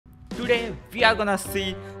today we are gonna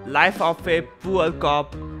see life of a poor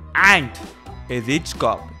cop and a rich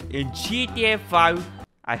cop in GTA 5.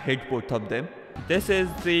 I hate both of them. This is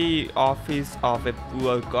the office of a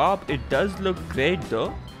poor cop. It does look great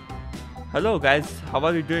though. Hello guys, how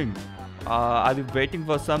are you doing? Are you waiting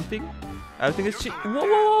for something? Everything is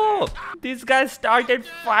whoa! These guys started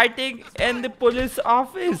fighting in the police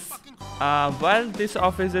office. Well, this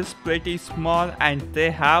office is pretty small and they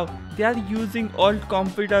are using old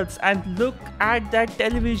computers, and look at that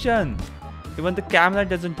television. Even the camera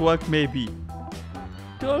doesn't work maybe.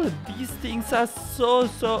 Dude, these things are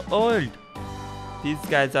so old. These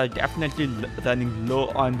guys are definitely running low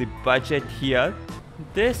on the budget here.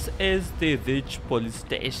 This is the rich police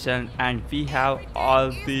station and we have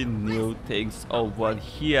all the new things over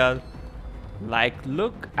here. Like,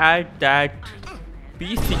 look at that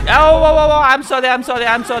PC. Oh, I'm sorry.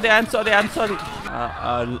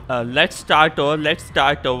 Let's start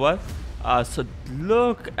over. So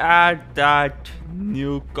look at that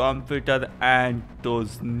new computer and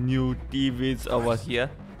those new TVs over here.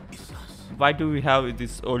 Why do we have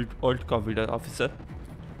this old computer, officer?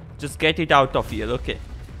 Just get it out of here. Okay,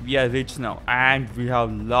 we are rich now and we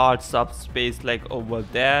have lots of space, like over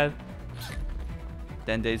there.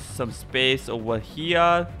 Then there's some space over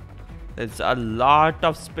here. There's a lot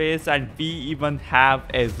of space and we even have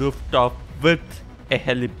a rooftop with a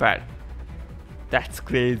helipad. That's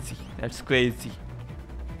crazy.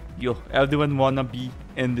 Yo, everyone wanna be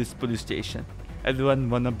in this police station. Everyone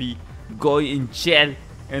wanna be going in jail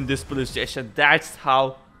in this police station. That's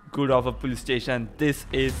how good of a police station this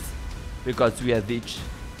is, because we are rich.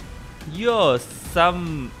 Yo,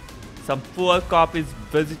 some poor cop is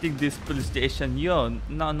visiting this police station. Yo,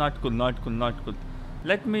 no, not cool.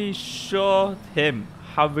 Let me show him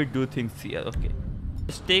how we do things here. Okay,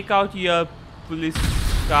 just take out your police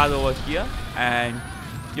car over here and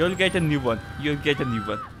you'll get a new one. You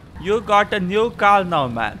got a new car now,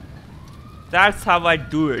 man. That's how I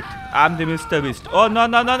do it. I'm the Mr. Beast. Oh, no.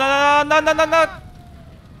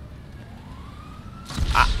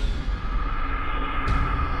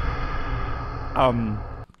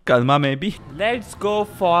 Karma maybe. Let's go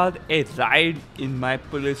for a ride in my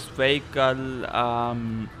police vehicle.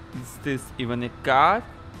 Is this even a car?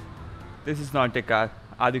 This is not a car.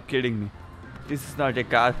 Are you kidding me? This is not a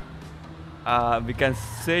car. We can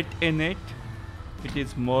sit in it. It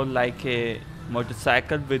is more like a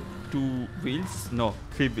motorcycle with 2 wheels. No,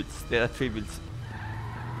 3 wheels. There are 3 wheels.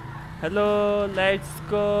 Hello, let's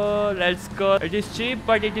go. It is cheap,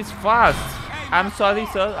 but it is fast. I'm sorry,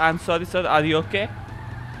 sir. Are you okay?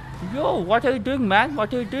 Yo, what are you doing, man?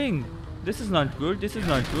 What are you doing? This is not good. He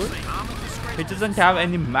doesn't have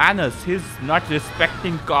any manners. He's not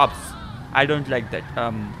respecting cops. I don't like that.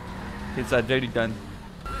 He's already done.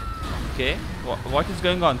 Okay, what is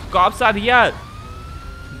going on? Cops are here.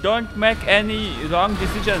 Don't make any wrong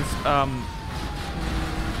decisions.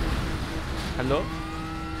 Hello?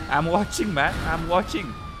 I'm watching, man.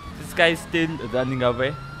 This guy is still running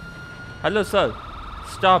away. Hello, sir.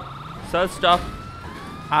 Stop. Sir, stop.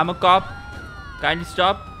 I'm a cop. Kindly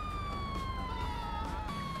stop.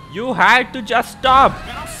 You had to just stop.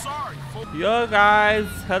 Yo, guys.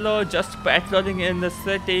 Hello. Just patrolling in the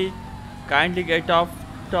city. Kindly get out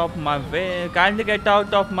of my way.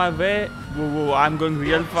 Whoa, I'm going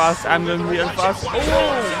real fast. Oh,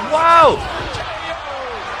 wow.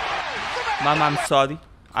 Mom, I'm sorry.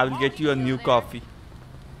 I will get you a new coffee.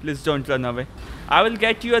 Please don't run away. I will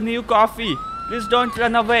get you a new coffee. Please don't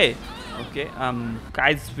run away. Okay,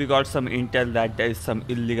 guys, we got some intel that there is some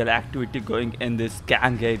illegal activity going in this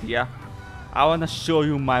gang area. I wanna show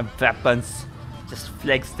you my weapons. Just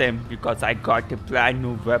flex them because I got a brand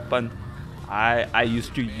new weapon. I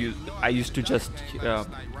used to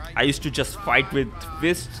just fight with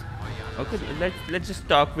fists. Okay, let's just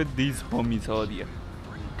talk with these homies over here.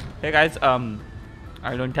 Hey guys,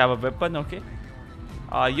 I don't have a weapon. Okay.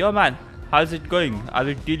 Yo man, how's it going? Are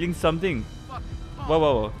you dealing something?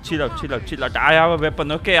 Whoa, chill out. I have a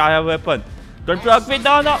weapon. Okay, I have a weapon. Don't block me.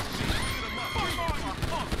 No.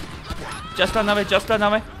 Just run away.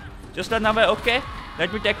 Okay,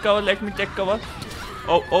 let me take cover.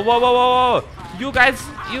 Oh, whoa. You guys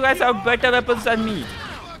have better weapons than me.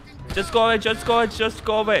 Just go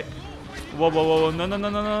away. Whoa.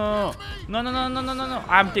 No.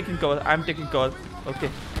 I'm taking cover. Okay.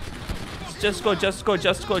 Just go.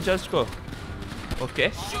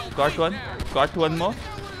 Okay. Got one more.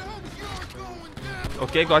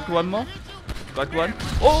 Okay, got one.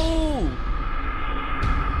 Oh!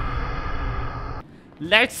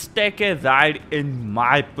 Let's take a ride in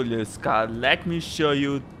my police car. Let me show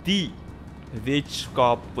you the rich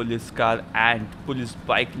cop police car and police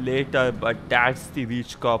bike later, but that's the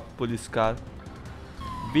rich cop police car.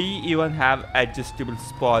 We even have adjustable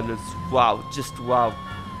spoilers. Wow, just wow.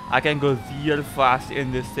 I can go real fast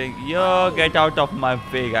in this thing. Yo, get out of my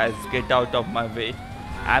way, guys. Get out of my way.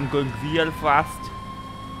 I'm going real fast.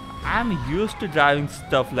 I'm used to driving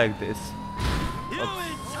stuff like this.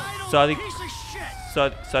 Oops.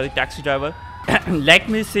 Sorry, taxi driver. Let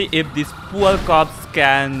me see if these poor cops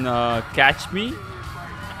can catch me.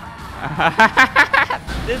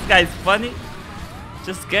 This guy's funny.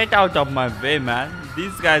 Just get out of my way, man.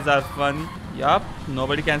 These guys are funny. Yup,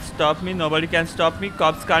 nobody can stop me. Nobody can stop me.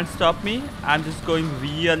 Cops can't stop me. I'm just going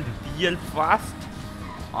real fast.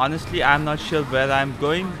 Honestly, I'm not sure where I'm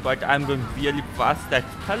going, but I'm going really fast.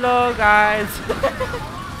 Hello, guys.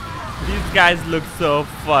 These guys look so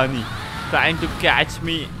funny, trying to catch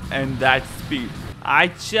me in that speed. I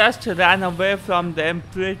just ran away from them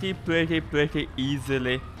pretty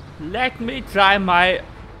easily. Let me try my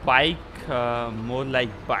bike, more like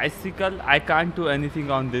bicycle. I can't do anything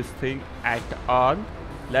on this thing at all.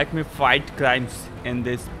 Let me fight crimes in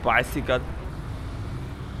this bicycle.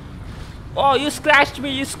 Oh, you scratched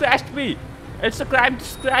me, It's a crime to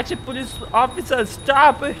scratch a police officer.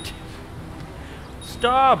 Stop it.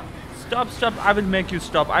 Stop. I will make you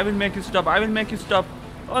stop.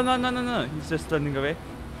 Oh, no. He's just running away.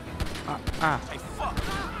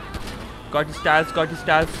 Got his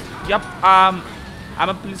tires. Yup, I'm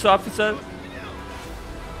a police officer.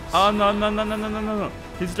 Oh, no.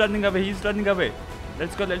 He's running away.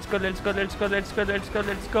 Let's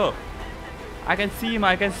go. I can see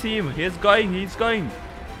him. He's going.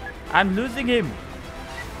 I'm losing him.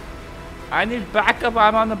 I need backup.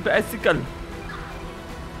 I'm on a bicycle.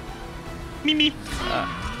 Mimi.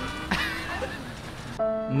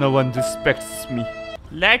 No one respects me.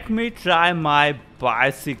 Let me try my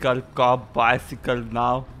cop bicycle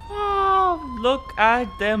now. Oh, look at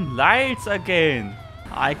them lights again.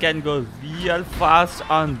 I can go real fast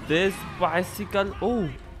on this bicycle. Oh,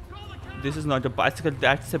 this is not a bicycle,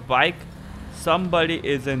 that's a bike. Somebody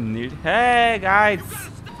is in need. Hey guys.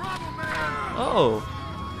 Oh,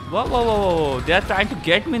 whoa. They're trying to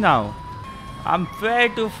get me now. I'm way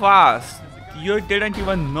too fast. You didn't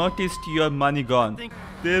even notice your money gone.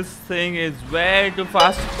 This thing is way too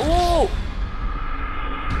fast. Oh!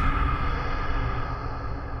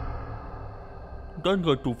 Don't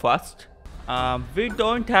go too fast. We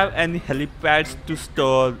don't have any helipads to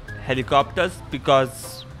store helicopters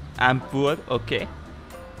because I'm poor, okay?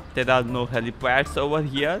 There are no helipads over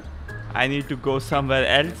here. I need to go somewhere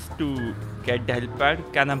else to get the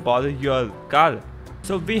helipad. Can I borrow your car?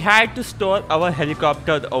 So we had to store our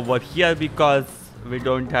helicopter over here because we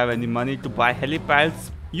don't have any money to buy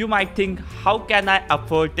helipads. You might think, how can I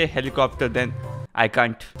afford a helicopter then? I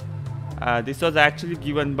can't. This was actually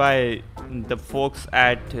given by the folks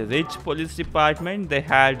at Rich Police Department. They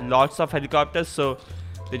had lots of helicopters, so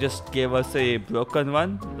they just gave us a broken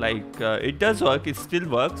one. Like it does work, it still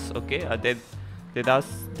works. Okay,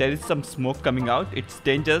 there is some smoke coming out. It's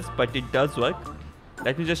dangerous, but it does work.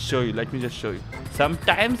 Let me just show you.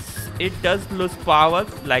 Sometimes it does lose power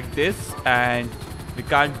like this, and we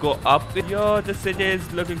can't go up. Yo, the city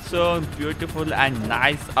is looking so beautiful and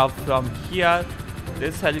nice up from here.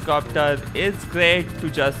 This helicopter is great to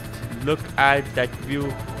just look at that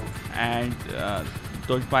view and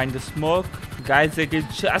don't mind the smoke. Guys, it is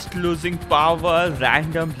just losing power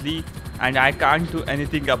randomly and I can't do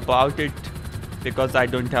anything about it because I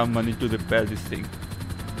don't have money to repair this thing.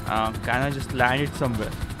 Can I just land it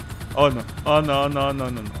somewhere? Oh no.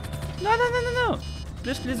 No.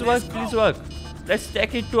 Please work. Let's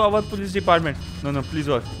take it to our police department. No, please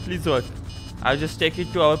work. I'll just take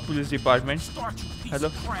it to our police department. Hello.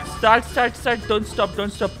 Start. Don't stop.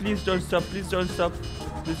 Please don't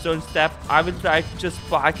stop. I will try to just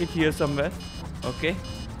park it here somewhere. Okay.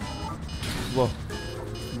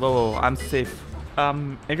 Whoa. I'm safe.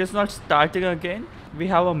 It is not starting again. We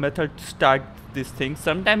have a method to start this thing.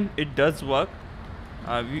 Sometimes it does work.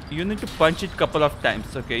 You need to punch it couple of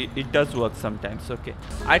times. Okay, it does work sometimes. Okay,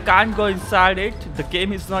 I can't go inside it. The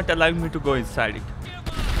game is not allowing me to go inside it.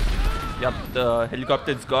 Yep, the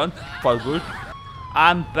helicopter is gone for good.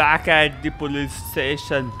 I'm back at the police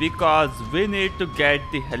station because we need to get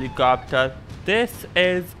the helicopter. This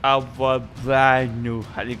is our brand new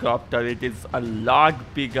helicopter. It is a lot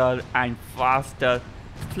bigger and faster.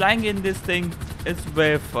 Flying in this thing is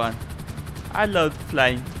very fun. I love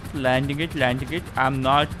flying. Landing it. I'm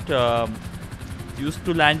not used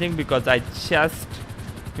to landing because I just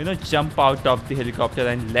jump out of the helicopter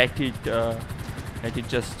and let it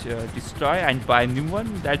just destroy and buy a new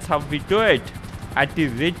one. That's how we do it at the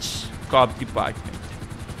Rich cop department.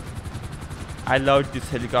 I love this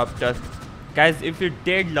helicopter. Guys, if you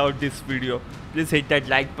did love this video, please hit that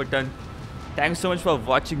like button. Thanks so much for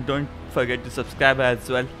watching. Don't forget to subscribe as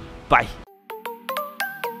well. Bye.